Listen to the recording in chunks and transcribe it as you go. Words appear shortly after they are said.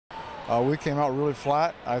We came out really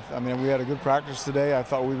flat. I mean, we had a good practice today. I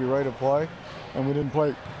thought we'd be ready to play, and we didn't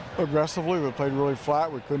play aggressively. We played really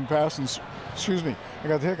flat. We couldn't pass and, excuse me, I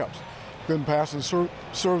got the hiccups. Couldn't pass and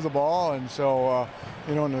serve the ball, and so,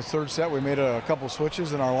 you know, in the third set we made a couple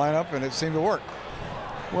switches in our lineup, and it seemed to work.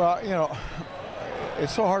 Well, you know,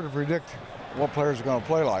 it's so hard to predict what players are going to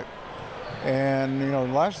play like. And, you know,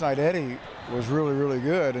 last night Eddie was really, really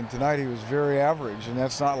good, and tonight he was very average, and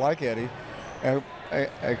that's not like Eddie,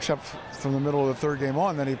 except from the middle of the third game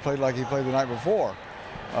on. Then he played like he played the night before.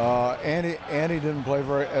 Andy didn't play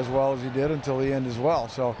as well as he did until the end as well.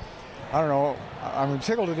 So, I don't know. I'm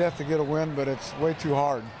tickled to death to get a win, but it's way too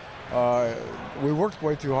hard. We worked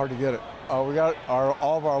way too hard to get it. We got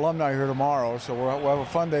all of our alumni here tomorrow, so we'll have a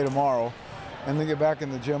fun day tomorrow, and then get back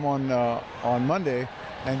in the gym on Monday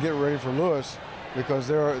and get ready for Lewis, because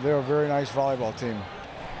they're a very nice volleyball team.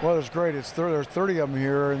 Well, it's great. There's 30 of them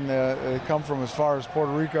here, and they come from as far as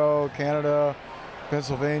Puerto Rico, Canada,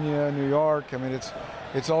 Pennsylvania, New York. I mean,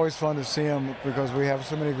 it's always fun to see them because we have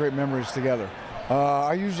so many great memories together.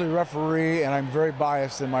 I usually referee, and I'm very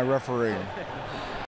biased in my refereeing.